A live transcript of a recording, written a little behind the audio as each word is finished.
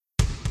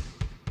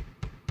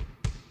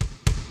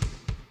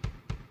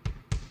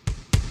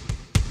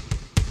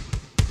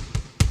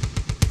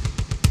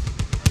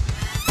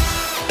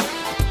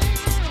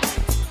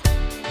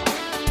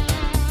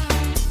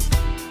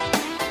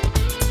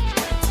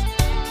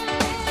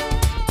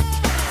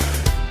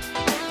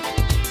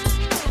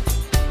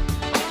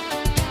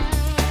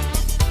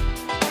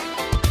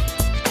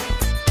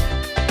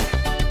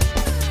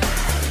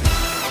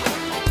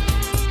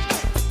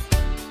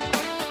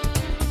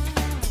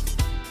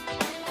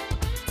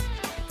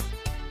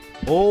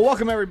Well,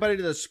 welcome everybody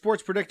to the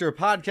Sports Predictor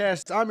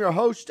podcast. I'm your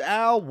host,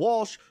 Al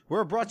Walsh.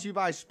 We're brought to you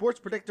by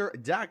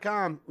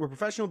SportsPredictor.com, where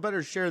professional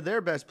bettors share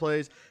their best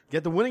plays.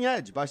 Get the winning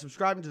edge by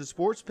subscribing to the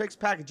Sports Picks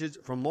packages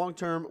from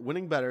long-term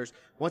winning bettors.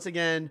 Once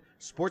again,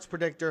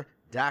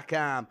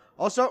 SportsPredictor.com.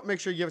 Also, make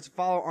sure you give us a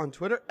follow on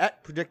Twitter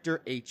at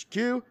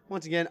PredictorHQ.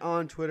 Once again,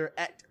 on Twitter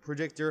at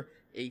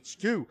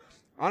PredictorHQ.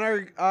 On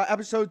our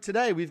episode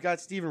today, we've got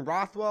Stephen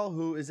Rothwell,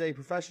 who is a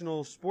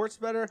professional sports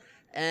bettor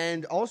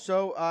and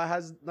also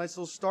has a nice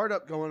little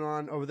startup going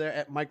on over there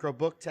at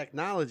Microbook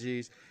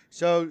Technologies.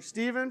 So,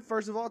 Stephen,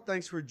 first of all,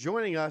 thanks for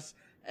joining us.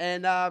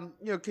 And,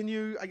 can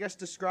you, I guess,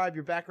 describe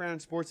your background in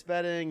sports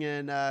betting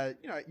and,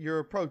 your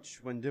approach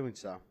when doing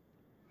so?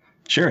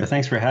 Sure.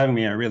 Thanks for having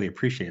me. I really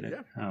appreciate it.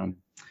 Yeah.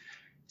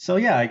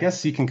 I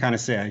guess you can kind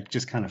of say I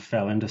just kind of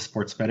fell into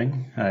sports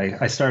betting.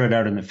 I started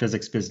out in the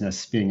physics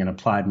business being an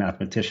applied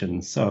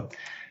mathematician. So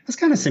I was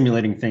kind of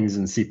simulating things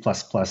in C++,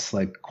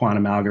 like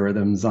quantum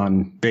algorithms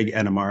on big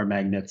NMR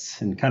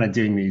magnets and kind of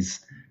doing these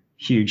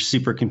huge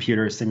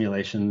supercomputer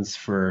simulations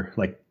for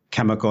like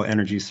chemical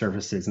energy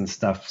surfaces and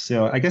stuff.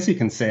 So I guess you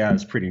can say I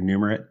was pretty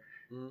numerate.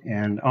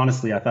 And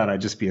honestly, I thought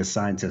I'd just be a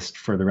scientist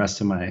for the rest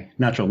of my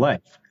natural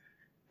life.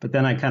 But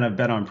then I kind of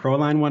bet on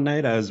Proline one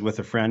night. I was with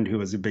a friend who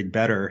was a big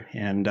bettor,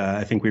 and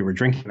I think we were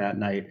drinking that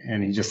night.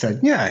 And he just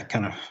said, "Yeah,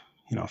 kind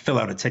of, fill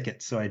out a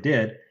ticket." So I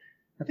did.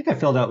 I think I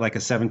filled out like a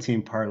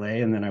 17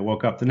 parlay, and then I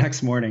woke up the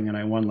next morning and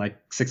I won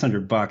like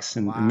 $600,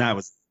 and that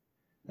was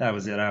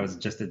it. I was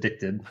just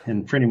addicted,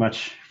 and pretty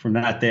much from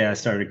that day I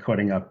started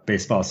coding up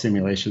baseball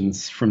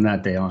simulations from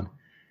that day on.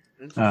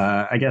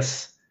 I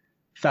guess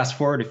fast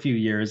forward a few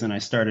years, and I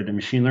started a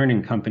machine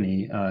learning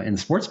company in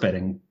sports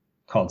betting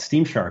called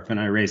SteamSharp, and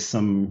I raised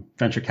some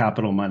venture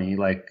capital money,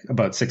 like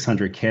about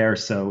 $600K or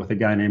so, with a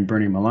guy named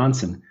Bernie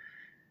Melanson.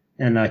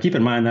 And keep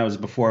in mind, that was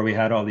before we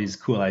had all these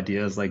cool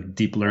ideas like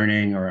deep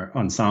learning or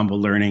ensemble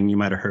learning. You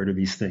might have heard of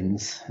these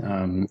things.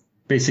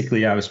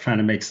 Basically, I was trying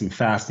to make some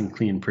fast and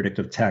clean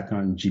predictive tech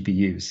on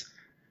GPUs.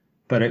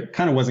 But it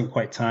kind of wasn't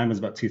quite time. It was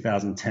about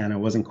 2010. It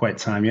wasn't quite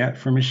time yet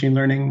for machine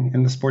learning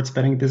in the sports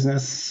betting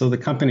business. So the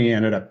company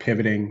ended up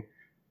pivoting.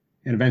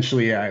 And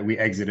eventually we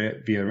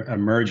exited via a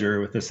merger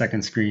with the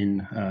Second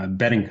Screen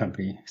betting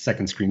company,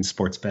 Second Screen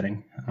Sports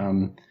Betting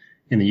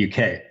in the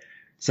UK.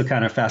 So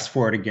kind of fast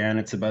forward again,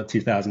 it's about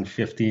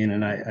 2015,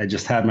 and I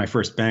just had my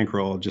first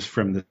bankroll just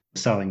from the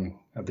selling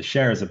of the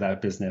shares of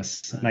that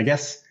business. And I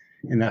guess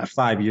in that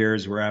 5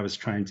 years where I was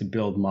trying to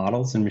build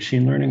models in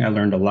machine learning, I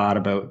learned a lot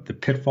about the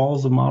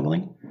pitfalls of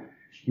modeling.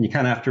 And you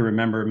kind of have to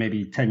remember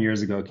maybe 10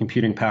 years ago,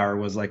 computing power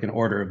was like an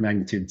order of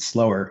magnitude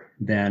slower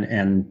than,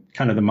 and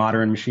kind of the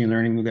modern machine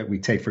learning that we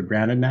take for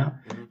granted now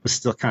was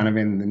still kind of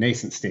in the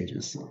nascent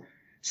stages.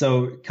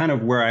 So kind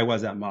of where I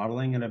was at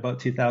modeling in about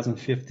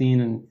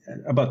 2015 and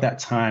about that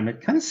time,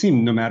 it kind of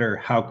seemed no matter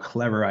how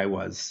clever I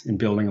was in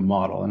building a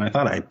model, and I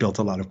thought I built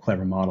a lot of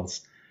clever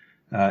models,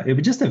 it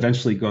would just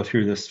eventually go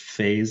through this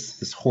phase,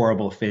 this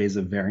horrible phase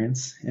of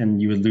variance,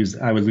 and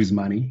I would lose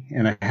money.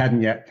 And I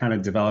hadn't yet kind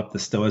of developed the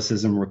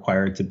stoicism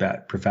required to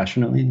bet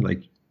professionally.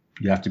 Like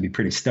you have to be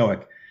pretty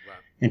stoic. Wow.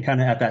 And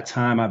kind of at that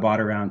time, I bought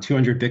around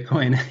 200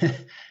 Bitcoin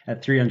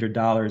at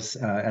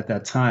 $300 at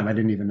that time. I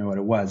didn't even know what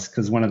it was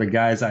because one of the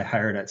guys I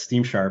hired at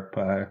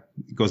SteamSharp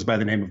goes by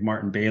the name of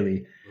Martin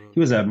Bailey. He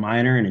was a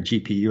miner and a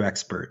GPU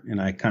expert,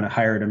 and I kind of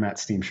hired him at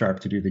SteamSharp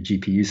to do the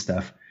GPU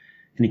stuff.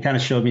 And he kind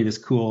of showed me this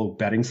cool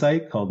betting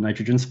site called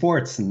Nitrogen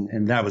Sports,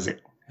 and that was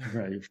it.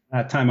 Right. From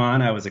that time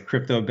on, I was a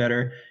crypto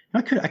bettor.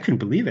 I couldn't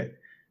believe it.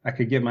 I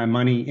could get my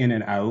money in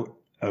and out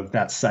of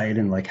that site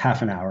in like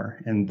half an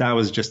hour, and that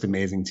was just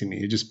amazing to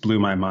me. It just blew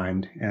my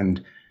mind.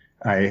 And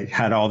I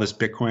had all this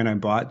Bitcoin I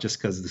bought just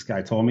because this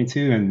guy told me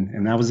to,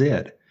 and that was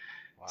it.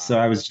 Wow. So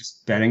I was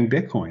just betting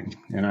Bitcoin,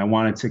 and I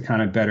wanted to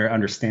kind of better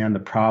understand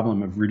the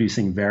problem of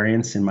reducing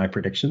variance in my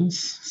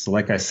predictions. So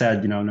like I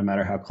said, no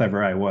matter how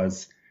clever I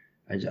was,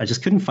 I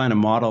just couldn't find a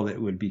model that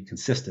would be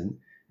consistent.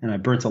 And I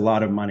burnt a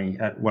lot of money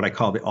at what I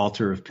call the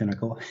altar of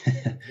Pinnacle.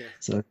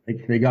 So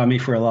they got me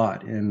for a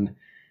lot. And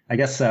I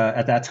guess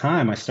at that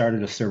time, I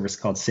started a service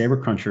called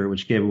SaberCruncher,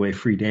 which gave away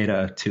free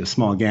data to a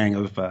small gang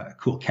of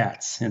cool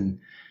cats. And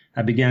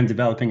I began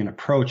developing an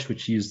approach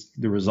which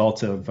used the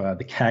result of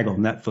the Kaggle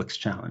Netflix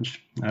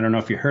challenge. I don't know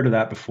if you heard of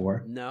that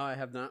before. No, I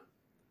have not.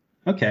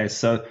 Okay,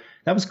 so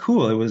that was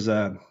cool. It was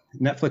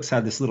Netflix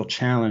had this little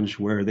challenge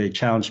where they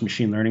challenged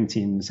machine learning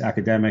teams,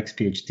 academics,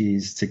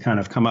 PhDs, to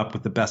kind of come up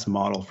with the best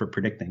model for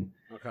predicting.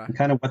 Okay. And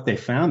kind of what they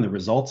found,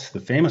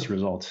 the famous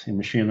result in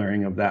machine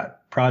learning of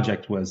that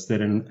project was that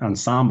an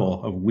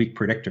ensemble of weak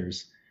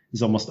predictors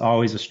is almost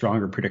always a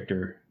stronger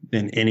predictor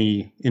than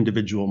any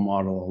individual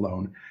model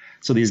alone.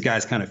 So these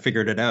guys kind of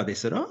figured it out. They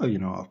said,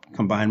 I'll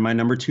combine my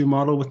number 2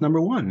 model with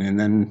number 1, and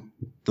then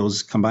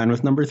those combine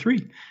with number 3.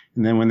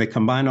 And then when they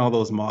combined all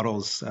those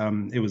models,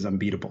 it was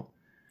unbeatable.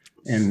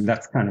 And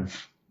that's kind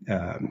of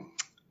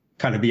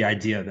the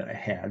idea that I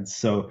had.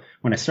 So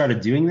when I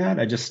started doing that,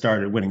 I just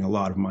started winning a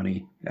lot of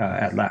money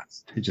at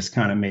last. It just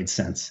kind of made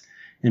sense.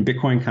 And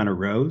Bitcoin kind of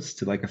rose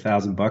to like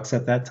 $1,000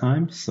 at that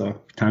time.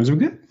 So times were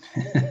good.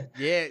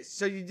 Yeah.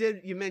 So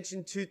you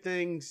mentioned two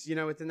things,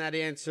 within that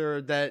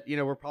answer that,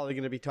 we're probably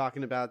going to be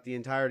talking about the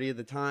entirety of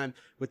the time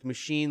with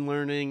machine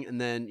learning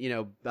and then,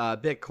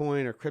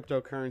 Bitcoin or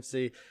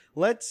cryptocurrency.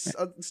 Let's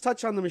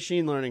touch on the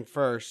machine learning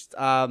first.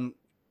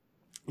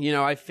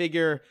 I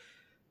figure,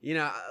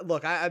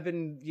 look, I've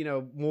been,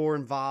 more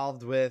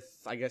involved with,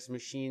 I guess,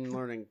 machine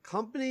learning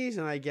companies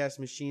and I guess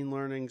machine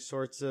learning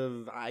sorts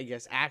of,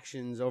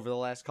 actions over the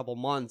last couple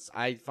months.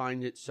 I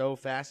find it so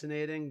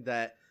fascinating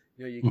that,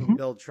 you can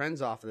build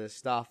trends off of this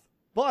stuff.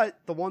 But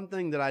the one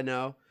thing that I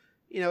know,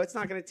 it's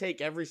not going to take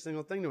every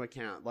single thing to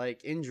account,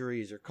 like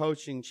injuries or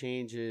coaching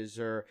changes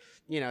or,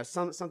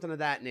 something of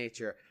that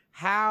nature.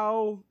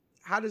 How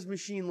does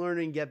machine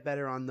learning get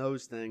better on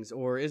those things,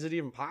 or is it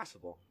even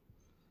possible?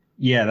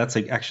 Yeah, that's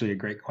actually a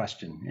great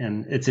question.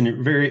 And it's a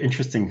very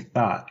interesting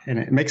thought. And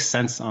it makes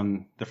sense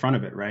on the front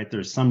of it, right?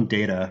 There's some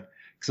data.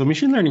 So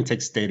machine learning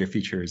takes data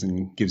features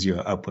and gives you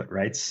an output,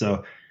 right?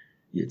 So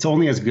it's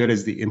only as good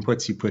as the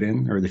inputs you put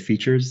in, or the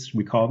features,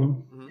 we call them.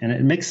 Mm-hmm. And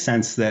it makes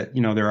sense that,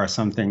 there are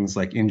some things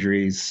like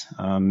injuries,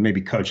 maybe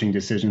coaching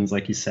decisions,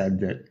 like you said,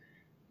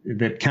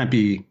 that can't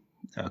be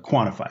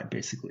quantified,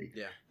 basically.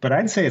 Yeah. But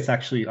I'd say it's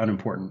actually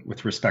unimportant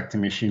with respect to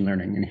machine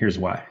learning. And here's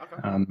why.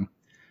 Okay.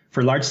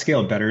 For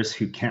large-scale bettors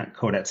who can't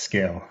code at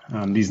scale,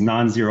 these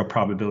non-zero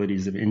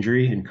probabilities of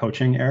injury and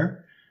coaching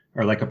error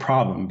are like a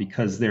problem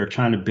because they're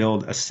trying to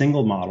build a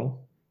single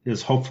model that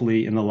is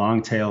hopefully in the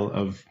long tail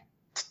of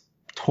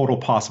total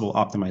possible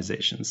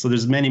optimizations. So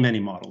there's many, many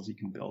models you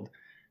can build.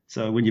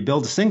 So when you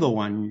build a single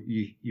one,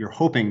 you're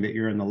hoping that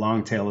you're in the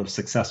long tail of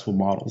successful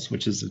models,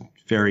 which is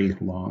very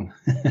long.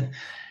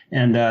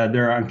 And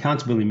there are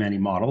uncountably many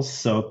models.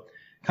 So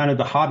kind of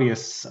the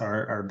hobbyists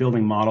are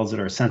building models that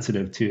are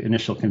sensitive to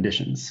initial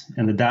conditions.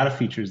 And the data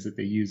features that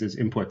they use as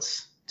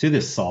inputs to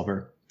this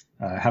solver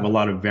have a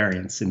lot of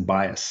variance and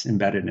bias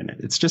embedded in it.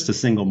 It's just a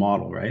single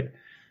model, right?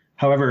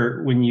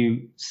 However, when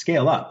you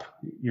scale up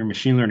your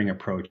machine learning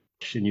approach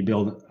and you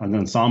build an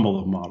ensemble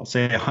of models,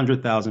 say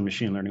 100,000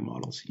 machine learning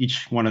models,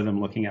 each one of them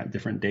looking at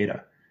different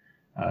data,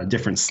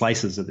 different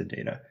slices of the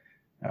data,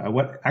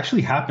 what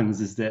actually happens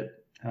is that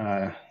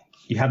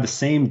you have the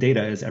same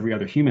data as every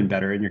other human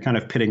bettor, and you're kind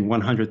of pitting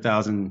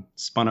 100,000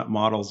 spun up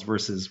models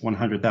versus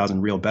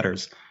 100,000 real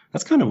bettors.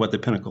 That's kind of what the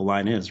Pinnacle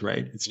line is,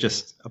 right? It's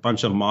just a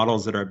bunch of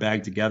models that are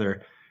bagged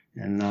together.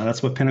 And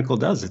that's what Pinnacle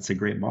does. It's a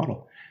great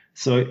model.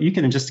 So you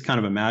can just kind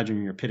of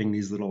imagine you're pitting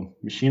these little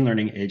machine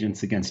learning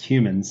agents against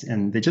humans,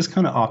 and they just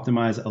kind of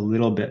optimize a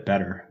little bit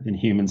better than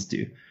humans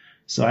do.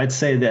 So I'd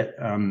say that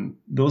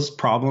those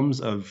problems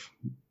of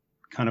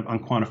kind of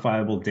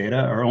unquantifiable data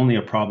are only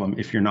a problem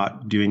if you're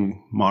not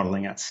doing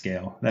modeling at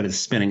scale. That is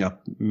spinning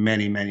up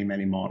many, many,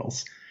 many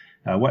models.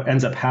 What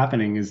ends up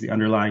happening is the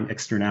underlying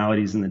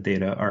externalities in the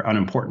data are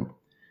unimportant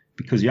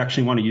because you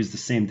actually want to use the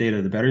same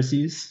data the bettors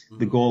use. Mm-hmm.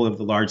 The goal of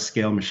the large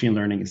scale machine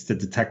learning is to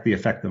detect the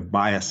effect of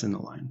bias in the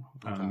line,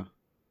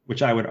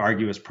 which I would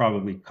argue is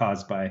probably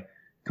caused by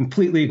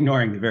completely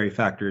ignoring the very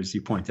factors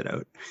you pointed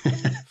out.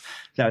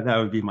 That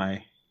would be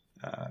my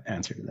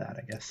answer to that,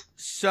 I guess.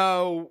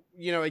 So,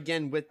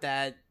 again, with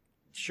that,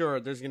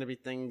 sure, there's going to be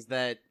things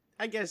that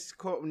I guess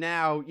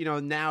now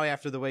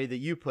after the way that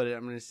you put it,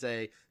 I'm going to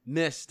say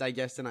missed, I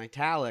guess, in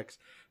italics.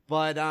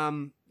 But,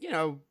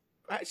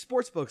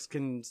 sports books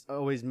can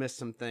always miss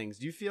some things.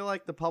 Do you feel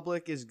like the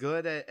public is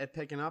good at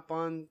picking up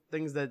on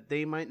things that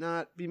they might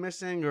not be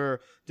missing, or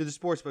do the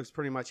sports books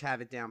pretty much have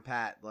it down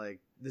pat?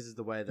 Like, this is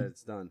the way that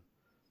it's done.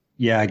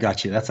 Yeah, I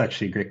got you. That's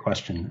actually a great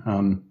question.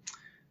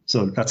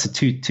 So that's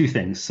two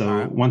things.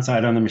 So one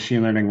side on the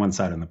machine learning, one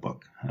side on the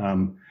book.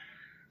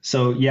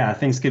 So yeah,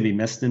 things could be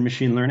missed in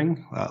machine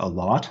learning a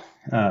lot.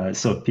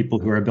 So people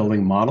who are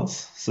building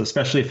models, so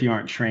especially if you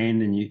aren't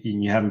trained and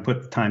you haven't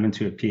put the time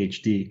into a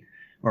PhD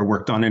or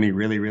worked on any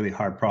really, really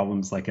hard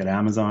problems like at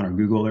Amazon or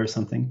Google or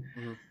something,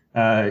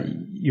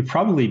 you're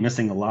probably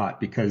missing a lot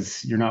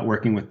because you're not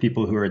working with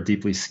people who are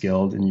deeply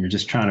skilled and you're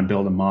just trying to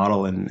build a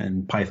model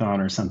in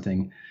Python or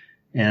something.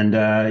 And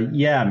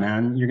yeah,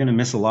 man, you're going to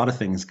miss a lot of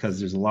things because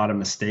there's a lot of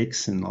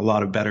mistakes and a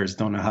lot of bettors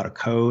don't know how to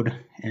code.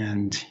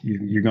 And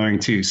you're going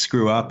to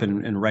screw up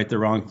and write the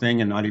wrong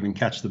thing and not even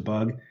catch the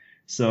bug.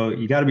 So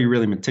you got to be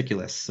really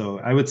meticulous. So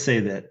I would say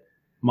that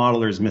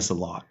modelers miss a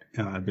lot.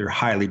 They're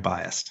highly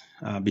biased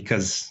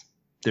because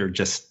they're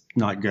just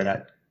not good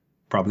at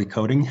probably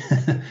coding.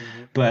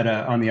 But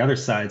on the other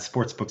side,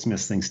 sports books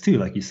miss things too,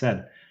 like you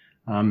said.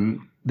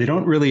 They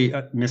don't really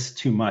miss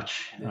too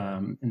much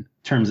in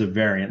terms of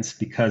variance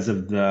because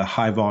of the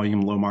high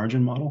volume, low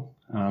margin model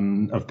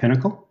of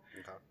Pinnacle.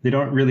 Okay. They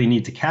don't really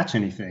need to catch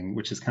anything,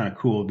 which is kind of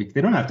cool.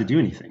 They don't have to do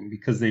anything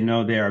because they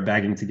know they are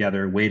bagging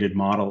together weighted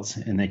models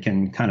and they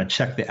can kind of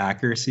check the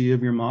accuracy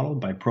of your model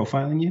by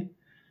profiling you.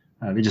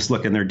 They just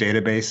look in their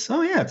database.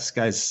 Oh yeah, this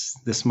guy's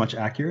this much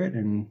accurate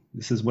and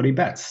this is what he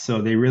bets.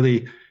 So they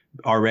really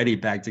already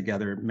bagged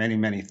together many,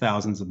 many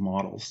thousands of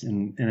models.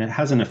 And it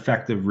has an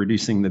effect of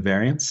reducing the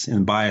variance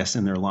and bias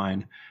in their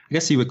line. I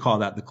guess you would call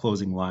that the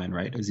closing line,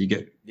 right? As you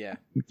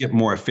get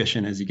more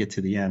efficient as you get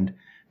to the end.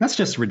 That's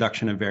just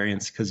reduction of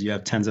variance because you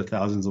have tens of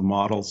thousands of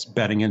models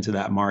betting into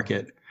that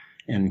market.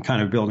 and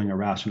kind of building a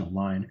rational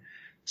line.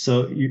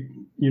 So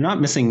you're not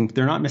missing,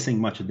 they're not missing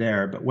much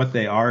there, but what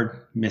they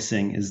are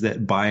missing is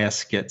that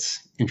bias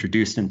gets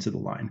introduced into the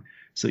line.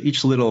 So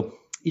each little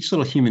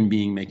human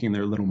being making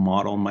their little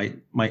model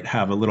might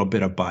have a little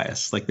bit of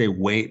bias, like they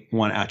weight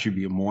one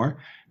attribute more,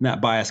 and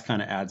that bias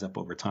kind of adds up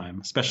over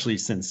time, especially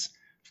since,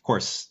 of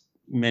course,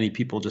 many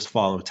people just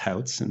follow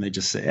touts and they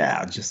just say,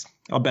 yeah,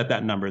 I'll bet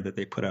that number that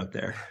they put out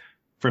there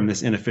from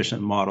this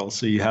inefficient model.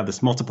 So you have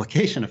this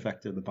multiplication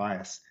effect of the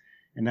bias.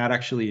 And that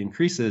actually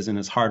increases and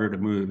is harder to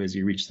move as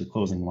you reach the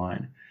closing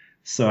line.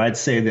 So I'd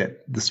say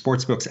that the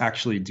sports books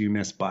actually do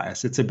miss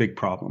bias. It's a big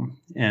problem.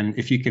 And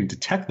if you can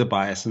detect the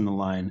bias in the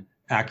line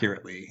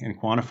accurately and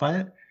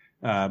quantify it,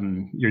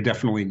 you're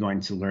definitely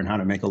going to learn how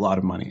to make a lot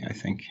of money, I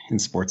think, in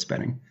sports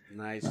betting.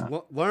 Nice.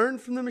 Learn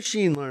from the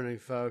machine learning,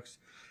 folks.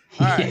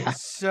 All right.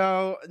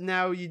 So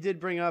now you did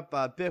bring up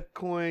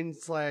Bitcoin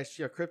 /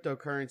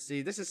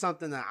 cryptocurrency. This is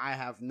something that I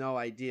have no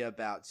idea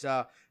about.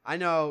 So I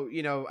know,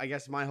 I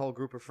guess my whole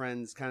group of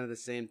friends kind of the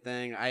same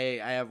thing. I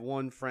have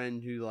one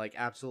friend who like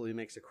absolutely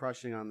makes a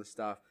crushing on the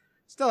stuff.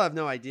 Still have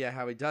no idea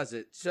how he does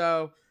it.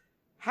 So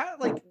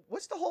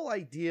what's the whole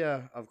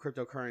idea of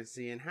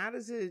cryptocurrency and how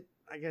does it,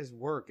 I guess,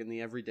 work in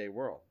the everyday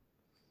world?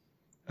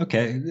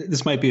 Okay,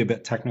 this might be a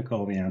bit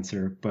technical, the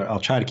answer, but I'll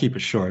try to keep it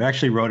short. I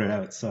actually wrote it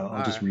out, so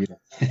I'll just read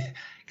it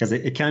because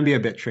it can be a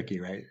bit tricky,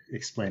 right?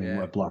 Explaining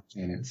what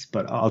blockchain is,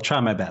 but I'll try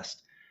my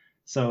best.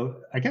 So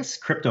I guess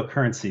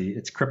cryptocurrency,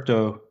 it's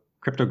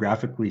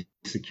cryptographically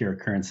secure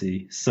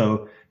currency.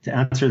 So to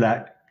answer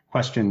that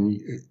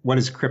question, what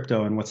is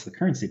crypto and what's the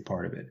currency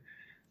part of it?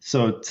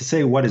 So to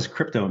say what does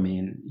crypto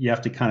mean, you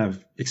have to kind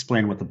of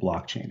explain what the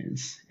blockchain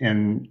is.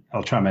 And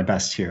I'll try my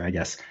best here, I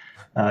guess.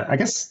 I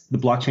guess the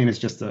blockchain is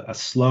just a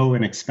slow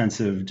and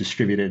expensive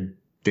distributed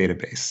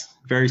database.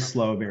 Very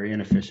slow, very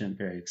inefficient,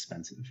 very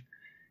expensive.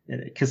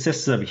 It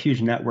consists of a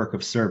huge network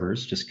of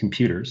servers, just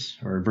computers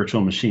or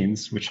virtual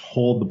machines, which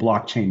hold the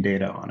blockchain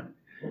data on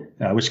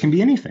it, which can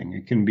be anything.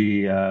 It can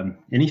be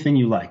anything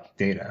you like,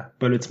 data,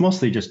 but it's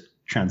mostly just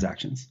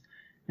transactions.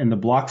 And the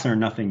blocks are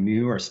nothing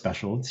new or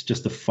special. It's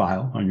just a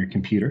file on your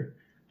computer.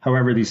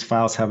 However, these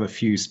files have a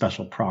few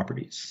special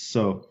properties.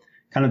 So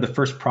kind of the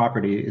first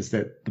property is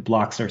that the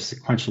blocks are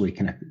sequentially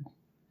connected.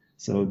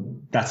 So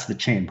that's the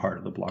chain part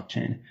of the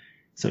blockchain.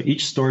 So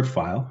each stored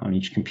file on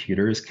each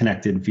computer is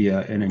connected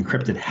via an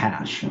encrypted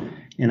hash.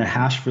 And a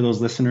hash, for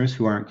those listeners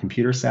who aren't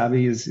computer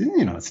savvy, is,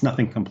 it's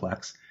nothing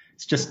complex.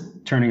 It's just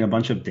turning a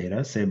bunch of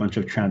data, say a bunch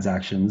of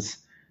transactions,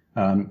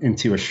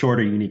 into a short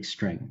or unique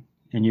string.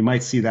 And you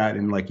might see that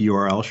in like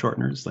URL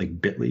shorteners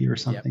like Bitly or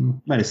something. Yep.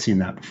 You might have seen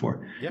that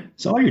before. Yep.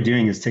 So all you're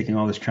doing is taking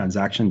all this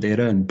transaction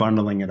data and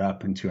bundling it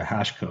up into a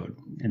hash code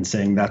and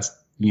saying that's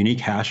unique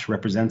hash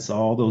represents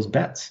all those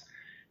bets.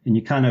 And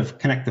you kind of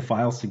connect the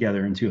files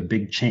together into a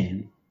big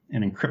chain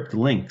and encrypt the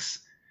links.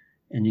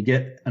 And you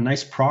get a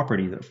nice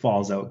property that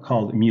falls out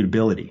called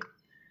immutability.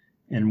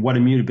 And what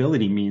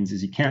immutability means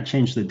is you can't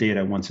change the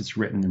data once it's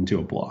written into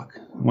a block.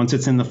 Once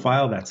it's in the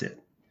file, that's it.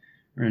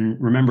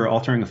 And remember,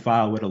 altering a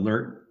file would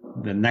alert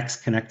the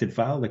next connected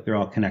file, like they're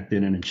all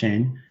connected in a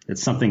chain, that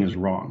something is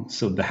wrong.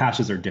 So the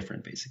hashes are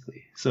different,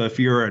 basically. So if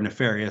you're a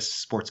nefarious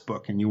sports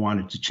book and you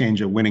wanted to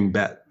change a winning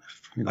bet,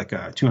 like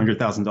a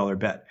 $200,000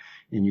 bet,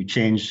 and you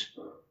change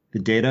the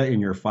data in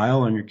your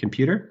file on your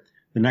computer,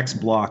 the next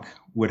block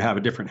would have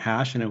a different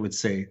hash and it would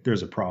say,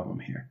 there's a problem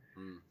here.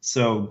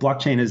 So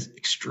blockchain is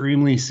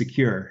extremely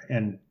secure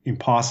and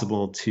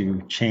impossible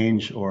to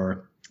change,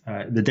 or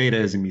the data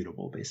is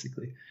immutable,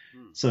 basically.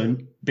 So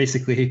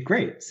basically,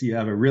 great. So you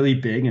have a really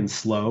big and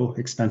slow,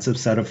 expensive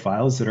set of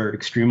files that are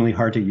extremely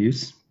hard to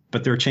use,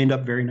 but they're chained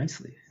up very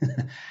nicely.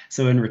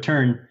 So in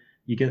return,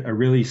 you get a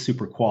really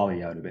super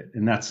quality out of it.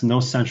 And that's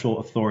no central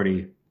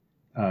authority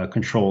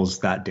controls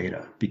that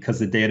data because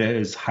the data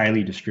is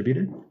highly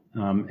distributed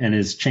and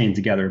is chained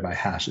together by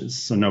hashes.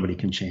 So nobody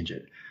can change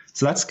it.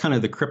 So that's kind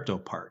of the crypto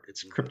part.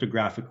 It's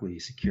cryptographically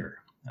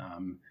secure.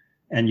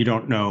 And you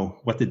don't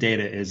know what the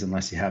data is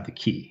unless you have the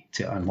key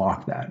to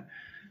unlock that.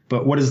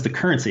 But what does the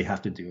currency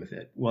have to do with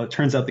it? Well, it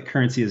turns out the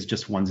currency is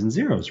just ones and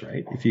zeros,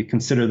 right? If you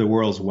consider the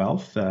world's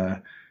wealth,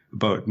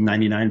 about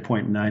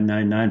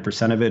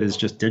 99.999% of it is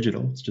just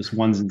digital. It's just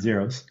ones and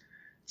zeros.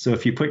 So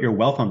if you put your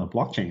wealth on the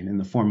blockchain in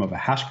the form of a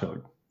hash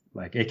code,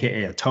 like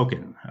AKA a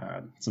token,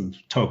 some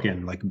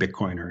token like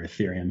Bitcoin or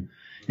Ethereum,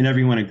 and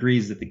everyone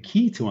agrees that the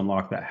key to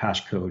unlock that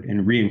hash code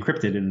and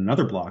re-encrypt it in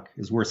another block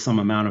is worth some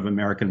amount of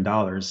American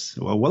dollars,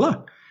 well,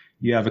 voila,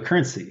 you have a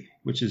currency,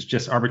 which is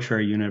just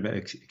arbitrary unit of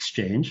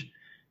exchange.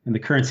 And the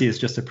currency is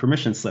just a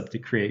permission slip to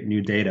create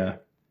new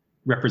data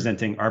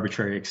representing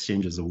arbitrary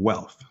exchanges of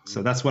wealth.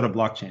 So that's what a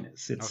blockchain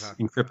is. It's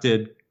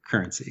encrypted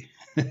currency.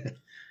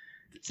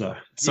 So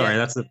sorry,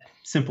 that's as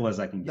simple as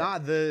I can get. Nah,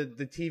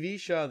 the TV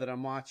show that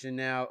I'm watching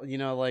now,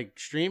 like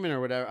streaming or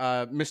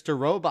whatever, Mr.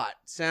 Robot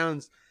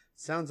sounds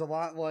a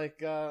lot like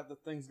the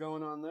things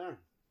going on there.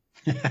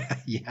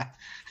 Yeah.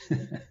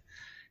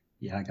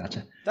 Yeah, I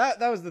gotcha. That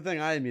was the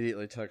thing I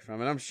immediately took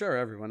from it. I'm sure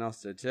everyone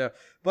else did too.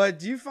 But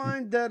do you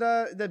find that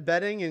that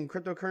betting and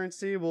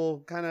cryptocurrency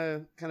will kind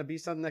of be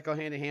something that go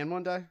hand in hand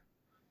one day?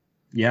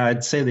 Yeah,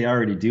 I'd say they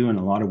already do in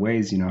a lot of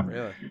ways, you know.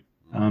 Really?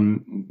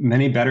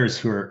 Many bettors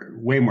who are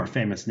way more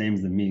famous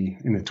names than me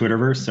in the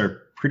Twitterverse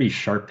are pretty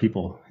sharp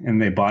people,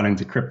 and they bought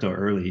into crypto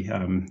early.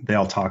 They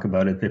all talk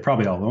about it. They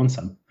probably all own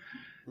some.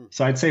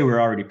 So I'd say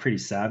we're already pretty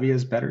savvy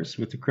as bettors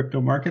with the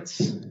crypto markets.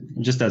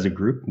 Just as a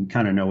group, we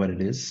kind of know what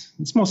it is.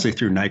 It's mostly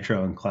through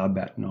Nitro and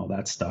CloudBet and all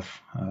that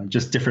stuff.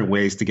 Just different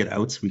ways to get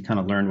outs. We kind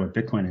of learned what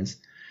Bitcoin is.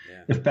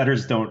 Yeah. If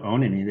bettors don't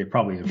own any, they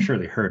probably have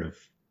surely heard of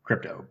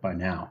crypto by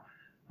now.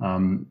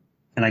 And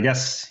I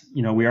guess,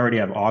 you know, we already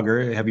have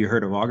Augur. Have you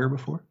heard of Augur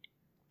before?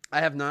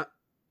 I have not.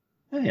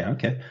 Oh, yeah,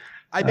 okay.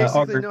 I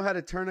basically know how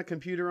to turn a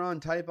computer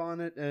on, type on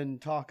it, and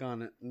talk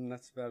on it, and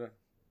that's about it.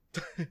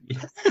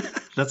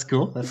 That's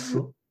cool. That's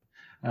cool.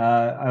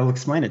 I'll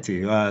explain it to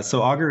you.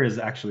 So Augur is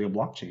actually a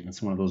blockchain.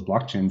 It's one of those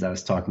blockchains I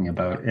was talking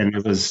about, and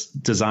it was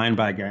designed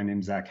by a guy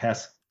named Zach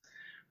Hess,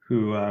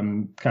 who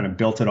kind of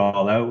built it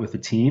all out with a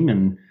team,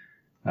 and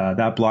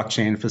that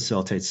blockchain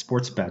facilitates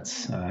sports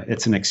bets.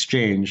 It's an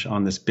exchange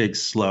on this big,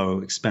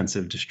 slow,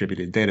 expensive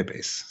distributed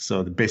database.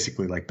 So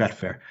basically like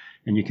Betfair,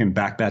 and you can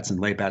back bets and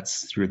lay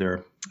bets through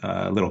their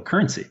little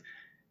currency.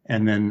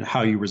 And then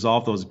how you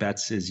resolve those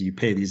bets is you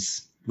pay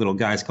these little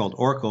guys called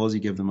oracles. You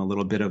give them a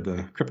little bit of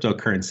the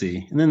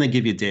cryptocurrency, and then they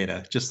give you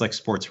data, just like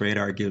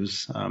Sportradar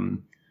gives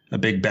a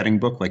big betting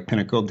book like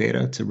Pinnacle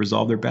data to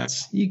resolve their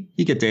bets. You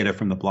get data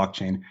from the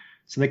blockchain.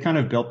 So they kind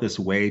of built this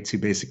way to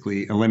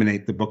basically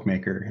eliminate the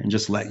bookmaker and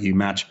just let you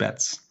match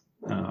bets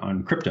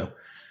on crypto.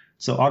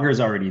 So Augur is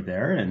already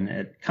there, and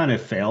it kind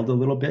of failed a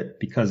little bit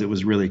because it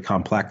was really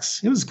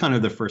complex. It was kind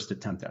of the first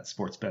attempt at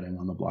sports betting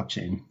on the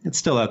blockchain. It's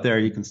still out there.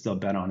 You can still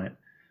bet on it.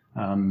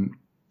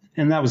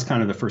 And that was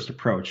kind of the first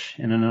approach.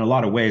 And in a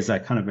lot of ways, I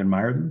kind of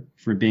admire them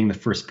for being the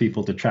first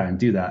people to try and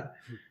do that.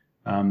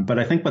 But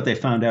I think what they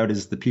found out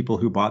is the people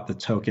who bought the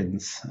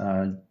tokens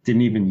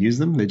didn't even use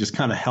them. They just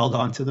kind of held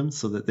on to them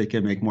so that they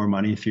could make more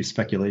money through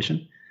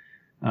speculation.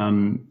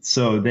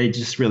 So they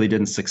just really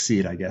didn't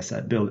succeed, I guess,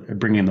 at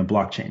bringing the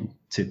blockchain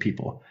to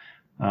people.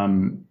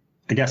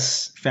 I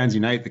guess Fans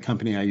Unite, the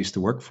company I used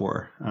to work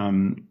for,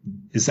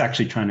 is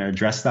actually trying to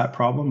address that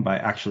problem by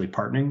actually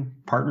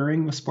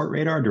partnering with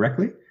Sportradar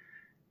directly,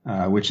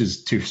 which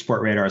is to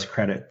Sportradar's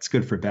credit. It's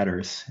good for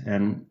bettors.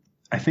 And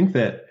I think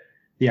that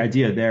the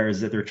idea there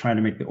is that they're trying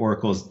to make the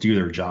oracles do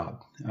their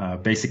job,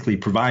 basically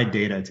provide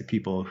data to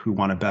people who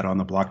want to bet on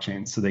the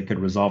blockchain so they could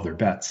resolve their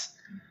bets.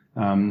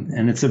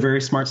 And it's a very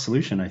smart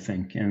solution, I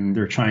think. And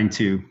they're trying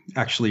to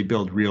actually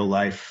build real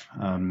life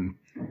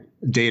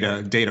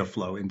data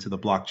flow into the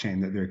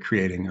blockchain that they're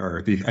creating,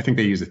 I think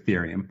they use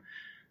Ethereum.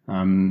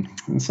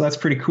 And so that's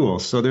pretty cool.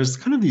 So there's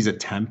kind of these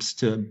attempts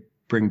to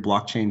bring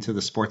blockchain to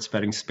the sports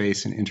betting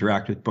space and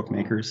interact with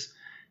bookmakers.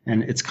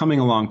 And it's coming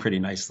along pretty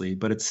nicely,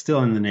 but it's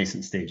still in the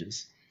nascent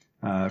stages.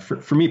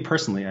 For me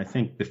personally, I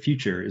think the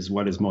future is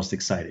what is most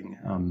exciting.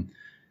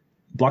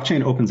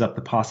 Blockchain opens up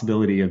the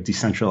possibility of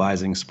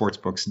decentralizing sports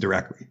books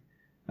directly,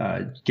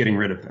 getting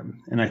rid of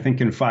them. And I think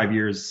in 5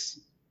 years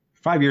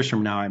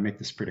from now, I make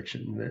this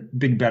prediction that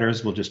big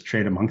bettors will just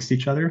trade amongst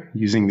each other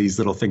using these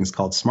little things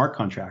called smart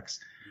contracts,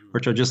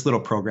 which are just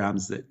little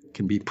programs that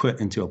can be put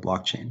into a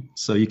blockchain.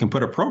 So you can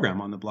put a program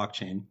on the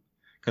blockchain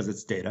because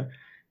it's data,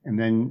 and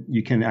then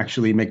you can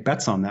actually make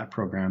bets on that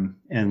program,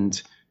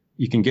 and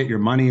you can get your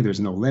money.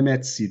 There's no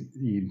limits.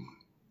 You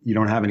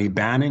don't have any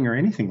banning or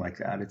anything like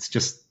that. It's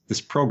just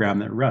this program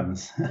that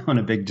runs on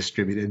a big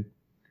distributed,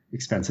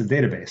 expensive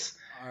database.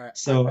 All right.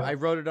 So I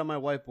wrote it on my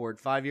whiteboard.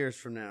 5 years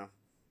from now.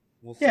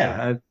 We'll see.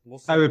 Yeah,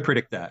 I would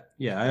predict that.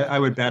 Yeah, I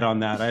would bet on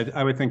that.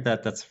 I would think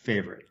that that's a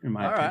favorite in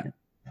my opinion.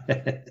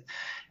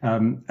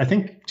 Right. I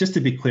think just to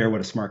be clear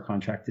what a smart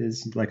contract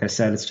is, like I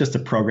said, it's just a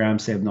program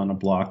saved on a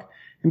block,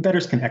 and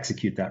bettors can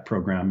execute that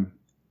program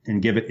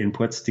and give it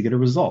inputs to get a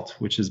result,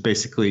 which is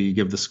basically you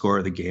give the score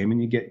of the game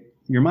and you get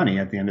your money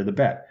at the end of the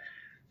bet.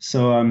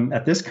 So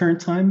at this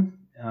current time,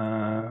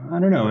 I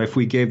don't know, if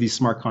we gave these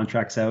smart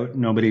contracts out,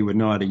 nobody would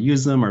know how to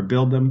use them or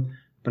build them,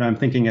 but I'm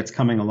thinking it's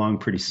coming along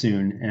pretty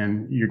soon.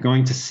 And you're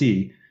going to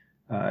see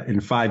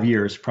in 5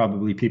 years,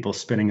 probably people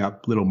spinning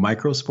up little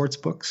micro sports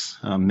books,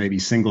 maybe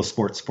single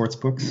sports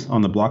books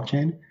on the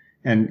blockchain,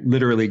 and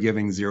literally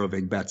giving zero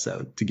vig bets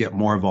out to get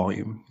more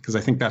volume. Because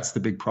I think that's the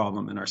big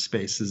problem in our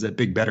space, is that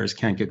big bettors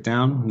can't get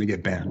down and they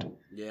get banned.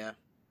 Yeah.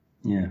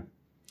 Yeah.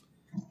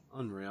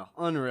 Unreal.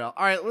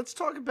 All right, let's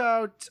talk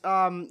about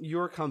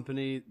your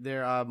company,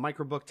 their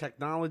Microbook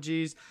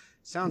Technologies.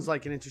 Sounds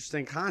like an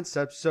interesting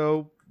concept.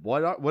 So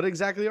what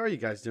exactly are you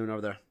guys doing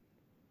over there?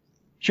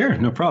 Sure,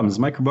 no problems.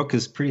 Microbook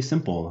is pretty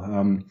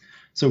simple.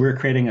 So we're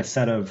creating a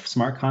set of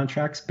smart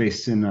contracts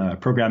based in a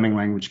programming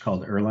language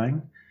called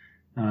Erlang,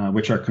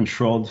 which are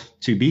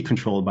to be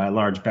controlled by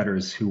large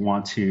bettors who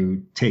want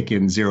to take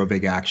in zero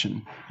vig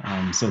action.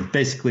 So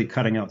basically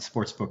cutting out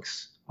sports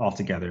books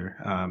altogether.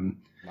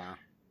 Wow.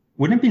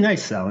 Wouldn't it be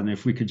nice, Alan,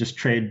 if we could just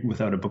trade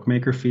without a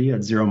bookmaker fee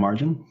at zero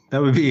margin?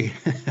 That would be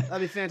that'd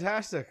be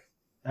fantastic.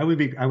 I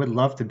would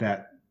love to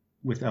bet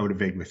without a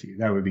vig with you.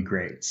 That would be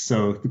great.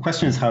 So the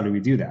question is, how do we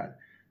do that?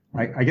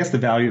 I guess the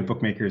value of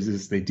bookmakers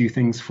is they do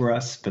things for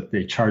us, but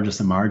they charge us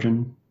a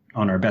margin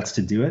on our bets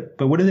to do it.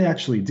 But what do they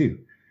actually do?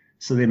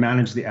 So they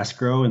manage the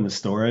escrow and the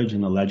storage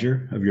and the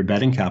ledger of your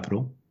betting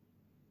capital.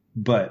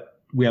 But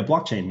we have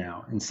blockchain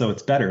now, and so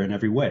it's better in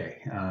every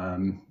way,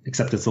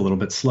 except it's a little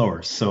bit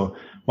slower. So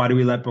why do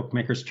we let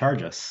bookmakers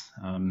charge us?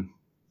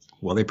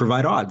 Well, they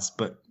provide odds,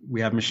 but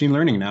we have machine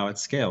learning now at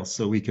scale,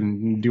 so we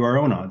can do our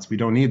own odds. We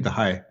don't need the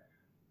high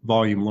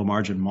volume, low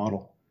margin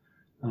model.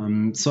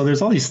 So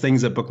there's all these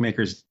things that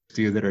bookmakers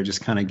do that are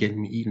just kind of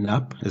getting eaten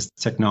up as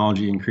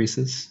technology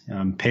increases.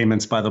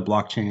 Payments by the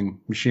blockchain,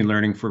 machine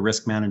learning for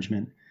risk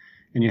management.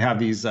 And you have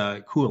these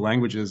cool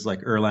languages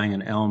like Erlang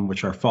and Elm,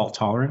 which are fault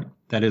tolerant.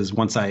 That is,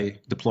 once I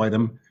deploy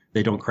them,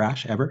 they don't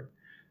crash ever.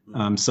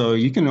 So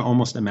you can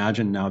almost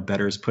imagine now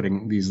bettors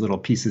putting these little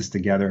pieces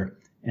together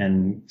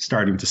and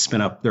starting to spin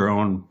up their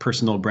own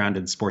personal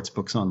branded sports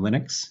books on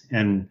Linux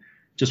and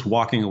just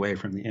walking away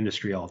from the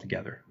industry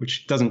altogether,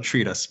 which doesn't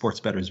treat us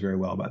sports bettors very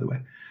well, by the way.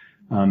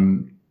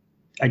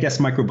 I guess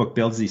Microbook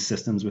builds these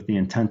systems with the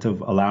intent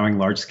of allowing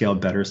large-scale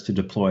bettors to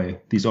deploy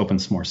these open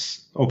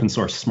source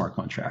smart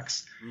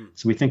contracts.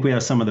 So we think we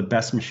have some of the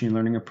best machine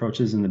learning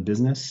approaches in the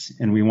business,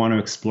 and we want to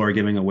explore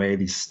giving away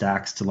these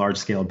stacks to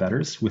large-scale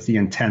bettors with the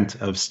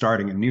intent of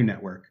starting a new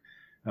network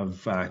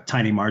of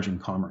tiny margin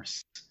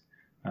commerce,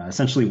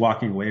 essentially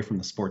walking away from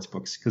the sports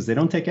books because they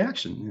don't take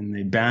action and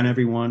they ban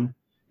everyone.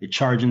 They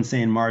charge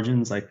insane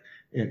margins. Like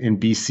in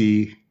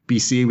BC,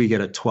 we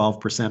get a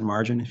 12%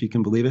 margin, if you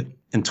can believe it,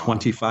 and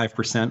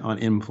 25% on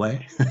in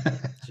play.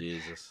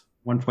 Jesus.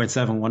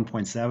 1.7,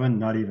 1.7,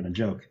 not even a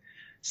joke.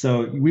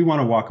 So we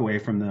want to walk away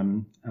from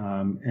them.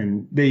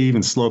 And they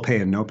even slow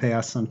pay and no pay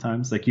us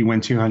sometimes. Like you win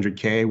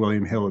 200K,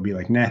 William Hill would be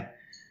like, nah,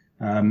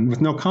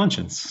 with no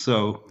conscience.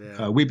 So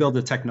we build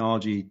the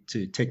technology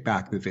to take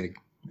back the VIG.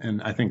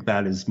 And I think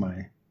that is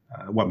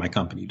what my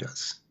company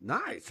does.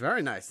 Nice.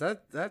 Very nice.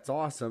 That's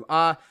awesome.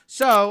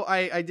 So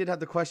I did have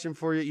the question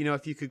for you,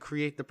 if you could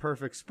create the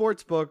perfect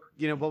sports book,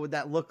 what would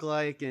that look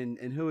like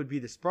and who would be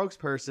the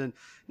spokesperson?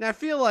 Now I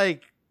feel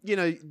like,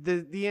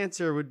 the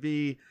answer would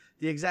be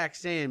the exact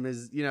same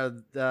as,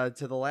 to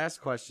the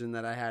last question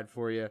that I had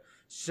for you.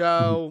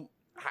 So,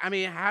 I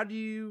mean, how do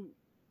you,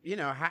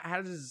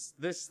 how does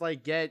this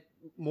like get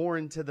more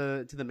into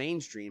the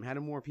mainstream? How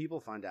do more people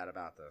find out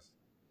about this?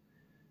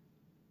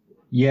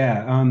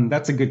 Yeah,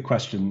 that's a good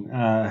question.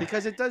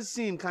 Because it does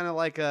seem kind of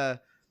like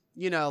a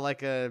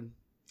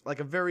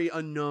very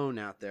unknown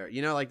out there.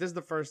 Like this is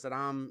the first that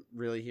I'm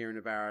really hearing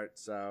about.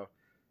 So,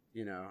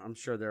 I'm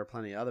sure there are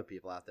plenty of other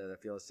people out there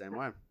that feel the same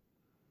way.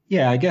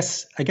 Yeah, I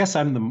guess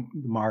I'm the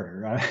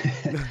martyr.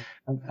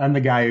 I'm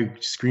the guy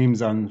who screams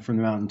from the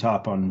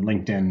mountaintop on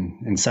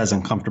LinkedIn and says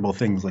uncomfortable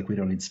things like we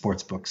don't need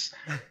sports books.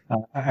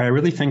 I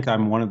really think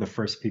I'm one of the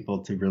first people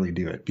to really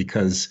do it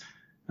because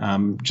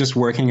just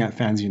working at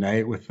Fans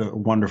Unite with the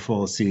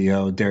wonderful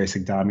CEO, Darius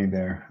Agdami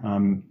there,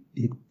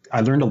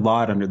 I learned a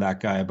lot under that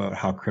guy about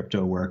how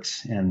crypto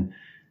works. And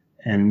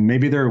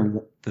maybe they're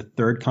the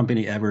third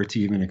company ever to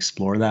even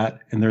explore that.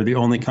 And they're the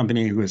only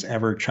company who has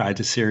ever tried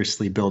to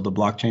seriously build a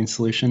blockchain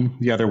solution.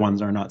 The other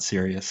ones are not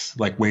serious,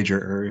 like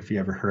Wagerer, if you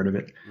ever heard of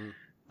it.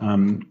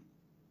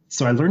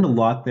 So I learned a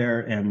lot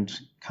there and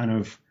kind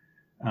of,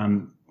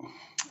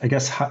 I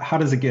guess, how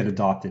does it get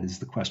adopted is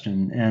the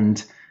question.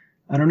 And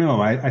I don't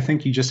know. I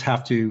think you just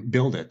have to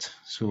build it.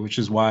 So, which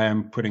is why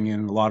I'm putting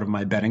in a lot of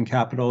my betting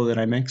capital that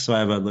I make. So I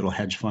have a little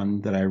hedge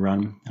fund that I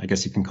run. I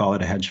guess you can call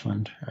it a hedge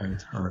fund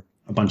or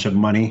a bunch of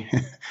money.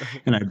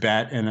 And I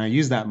bet, and I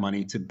use that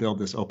money to build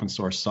this open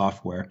source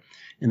software.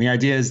 And the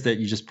idea is that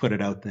you just put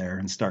it out there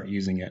and start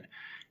using it.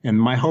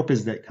 And my hope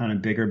is that kind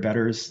of bigger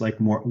bettors, like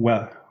more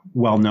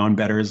well-known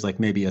bettors, like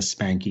maybe a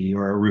Spanky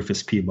or a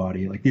Rufus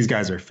Peabody, like these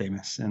guys are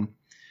famous. And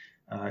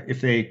if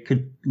they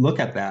could look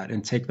at that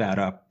and take that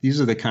up, these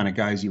are the kind of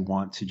guys you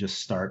want to just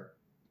start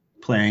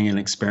playing and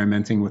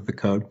experimenting with the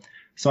code.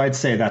 So I'd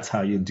say that's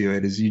how you do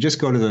it, is you just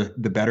go to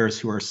the bettors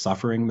who are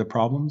suffering the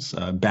problems,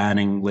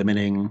 banning,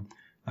 limiting,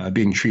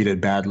 being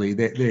treated badly.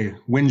 They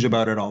whinge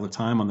about it all the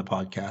time on the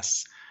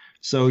podcasts.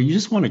 So you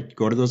just want to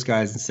go to those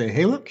guys and say,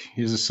 hey, look,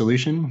 here's a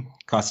solution,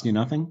 costs you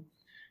nothing.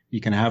 You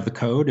can have the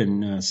code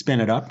and spin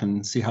it up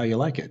and see how you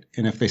like it.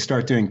 And if they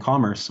start doing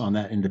commerce on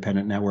that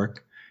independent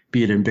network,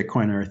 be it in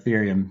Bitcoin or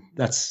Ethereum,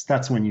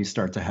 that's when you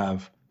start to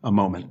have a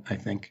moment, I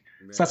think.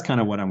 So that's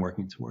kind of what I'm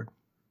working toward.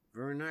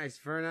 Very nice.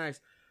 Very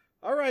nice.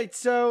 All right.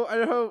 So I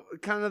know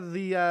kind of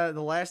the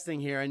last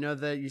thing here. I know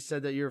that you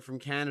said that you're from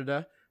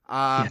Canada.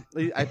 I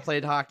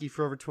played hockey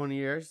for over 20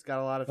 years. Got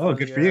a lot of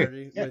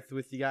familiarity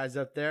with you guys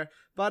up there.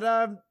 But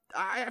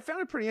I found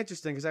it pretty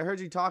interesting because I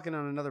heard you talking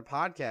on another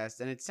podcast,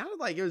 and it sounded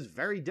like it was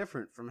very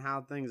different from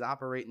how things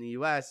operate in the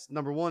U.S.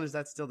 Number one, is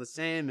that still the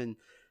same? And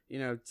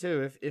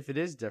two, if it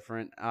is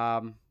different,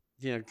 can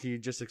you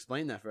just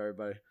explain that for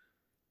everybody?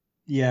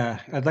 Yeah,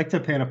 I'd like to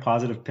paint a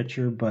positive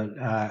picture, but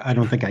I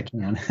don't think I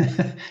can.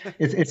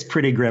 It's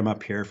pretty grim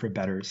up here for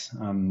bettors,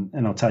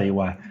 and I'll tell you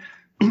why.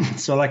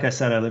 So like I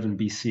said, I live in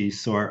BC,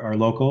 so our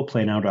local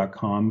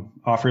playnow.com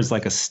offers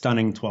like a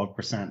stunning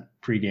 12%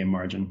 pregame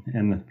margin.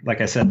 And like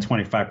I said,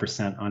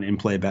 25% on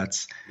in-play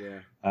bets.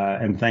 Yeah.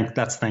 And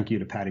thank you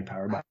to Paddy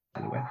Power, by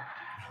the way.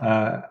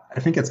 I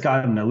think it's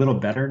gotten a little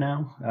better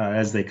now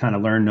as they kind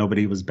of learned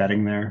nobody was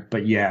betting there.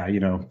 But yeah,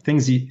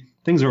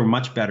 things were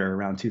much better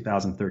around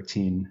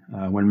 2013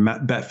 when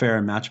Betfair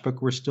and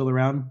Matchbook were still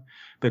around.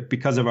 But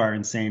because of our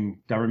insane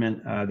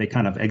government, they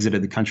kind of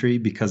exited the country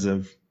because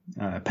of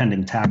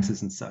pending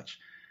taxes and such.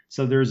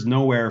 So there's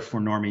nowhere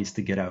for normies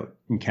to get out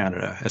in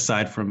Canada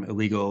aside from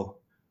illegal.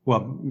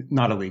 Well,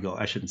 not illegal.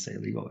 I shouldn't say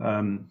illegal.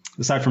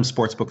 Aside from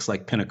sports books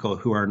like Pinnacle,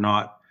 who are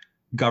not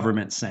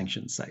government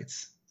sanctioned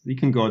sites. You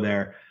can go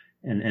there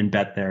and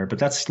bet there, but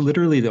that's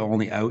literally the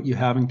only out you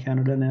have in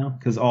Canada now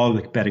because all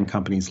the betting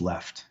companies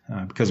left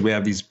because we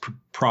have these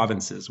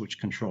provinces which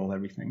control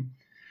everything.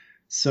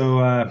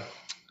 So,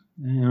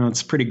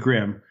 it's pretty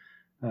grim.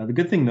 The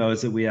good thing, though,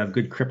 is that we have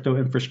good crypto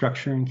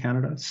infrastructure in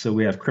Canada. So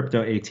we have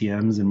crypto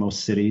ATMs in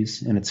most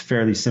cities, and it's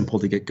fairly simple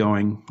to get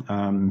going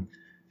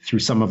through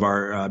some of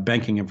our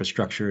banking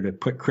infrastructure to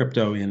put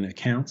crypto in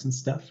accounts and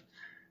stuff.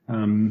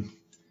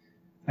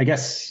 I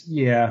guess,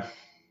 yeah.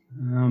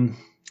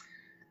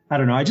 I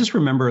don't know. I just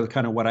remember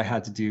kind of what I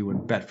had to do when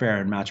Betfair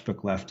and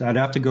Matchbook left. I'd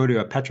have to go to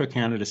a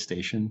Petro-Canada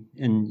station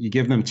and you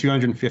give them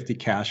 $250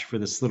 cash for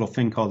this little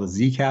thing called a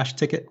Zcash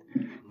ticket.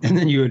 And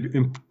then you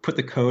would put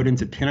the code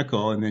into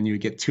Pinnacle and then you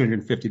would get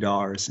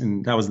 $250.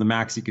 And that was the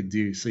max you could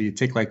do. So you'd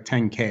take like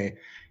 $10K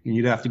and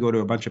you'd have to go to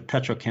a bunch of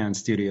Petro-Can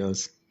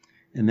studios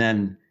and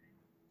then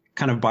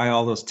kind of buy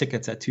all those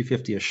tickets at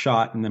 $250 a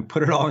shot and then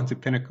put it all into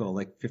Pinnacle,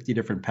 like 50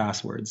 different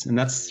passwords. And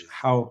that's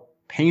how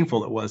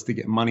painful it was to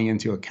get money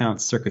into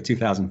accounts circa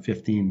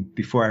 2015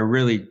 before I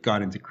really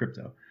got into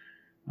crypto.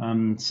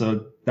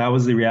 So that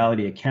was the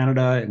reality of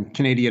Canada, and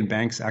Canadian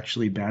banks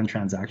actually ban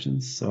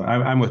transactions. So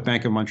I'm with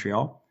Bank of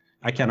Montreal.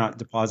 I cannot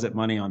deposit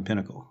money on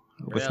Pinnacle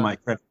with my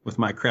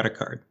credit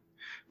card,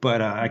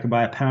 but I could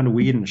buy a pound of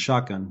weed and a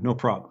shotgun, no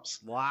problems.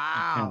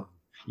 Wow.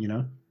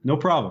 And, no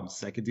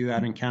problems. I could do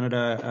that in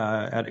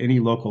Canada at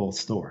any local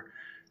store.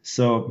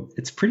 So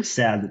it's pretty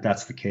sad that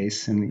that's the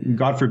case. And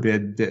God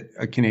forbid that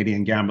a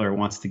Canadian gambler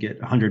wants to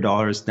get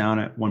 $100 down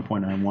at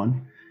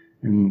 1.91.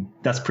 And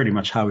that's pretty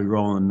much how we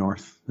roll in the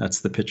North.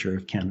 That's the picture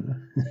of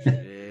Canada.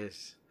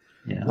 Yes.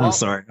 Yeah, well, I'm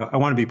sorry. I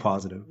want to be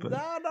positive. But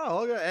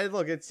No.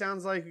 Look, it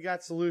sounds like you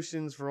got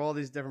solutions for all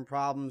these different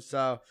problems.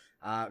 So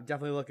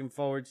definitely looking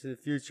forward to the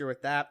future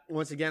with that.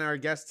 Once again, our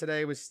guest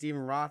today was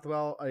Steven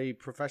Rothwell, a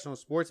professional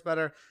sports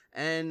bettor,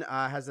 and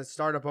has a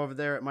startup over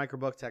there at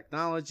Microbook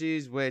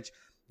Technologies, which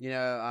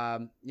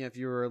if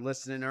you were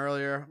listening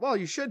earlier, well,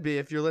 you should be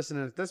if you're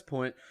listening at this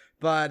point.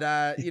 But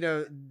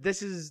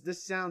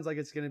this sounds like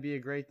it's going to be a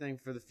great thing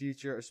for the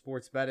future of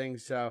sports betting.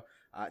 So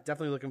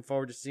definitely looking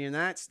forward to seeing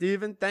that.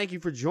 Steven, thank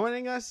you for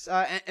joining us.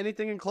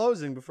 Anything in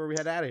closing before we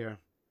head out of here?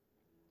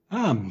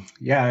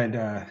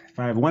 If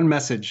I have one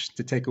message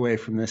to take away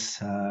from this,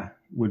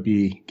 would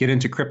be get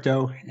into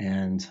crypto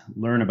and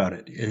learn about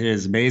it. It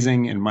is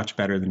amazing and much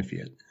better than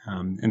fiat.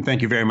 And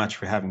thank you very much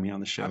for having me on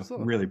the show.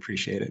 Absolutely. Really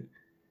appreciate it.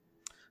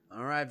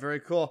 All right, very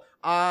cool.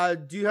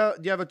 Do you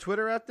have a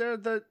Twitter out there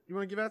that you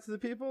want to give out to the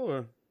people?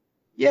 Or?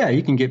 Yeah,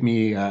 you can get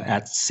me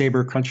at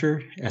Saber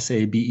Cruncher,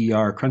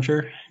 SABER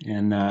Cruncher,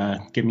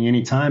 and get me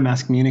anytime,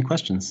 ask me any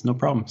questions. No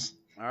problems.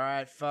 All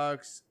right,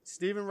 folks.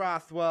 Steven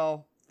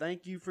Rothwell,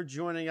 thank you for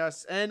joining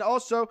us. And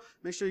also,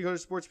 make sure you go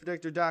to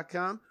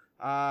sportspredictor.com.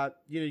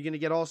 You're going to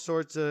get all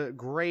sorts of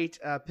great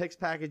picks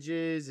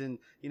packages and,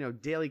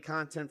 daily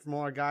content from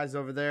all our guys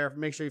over there.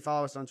 Make sure you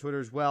follow us on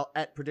Twitter as well,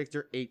 at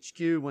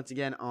PredictorHQ. Once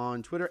again,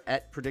 on Twitter,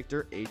 at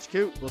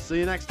PredictorHQ. We'll see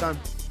you next time.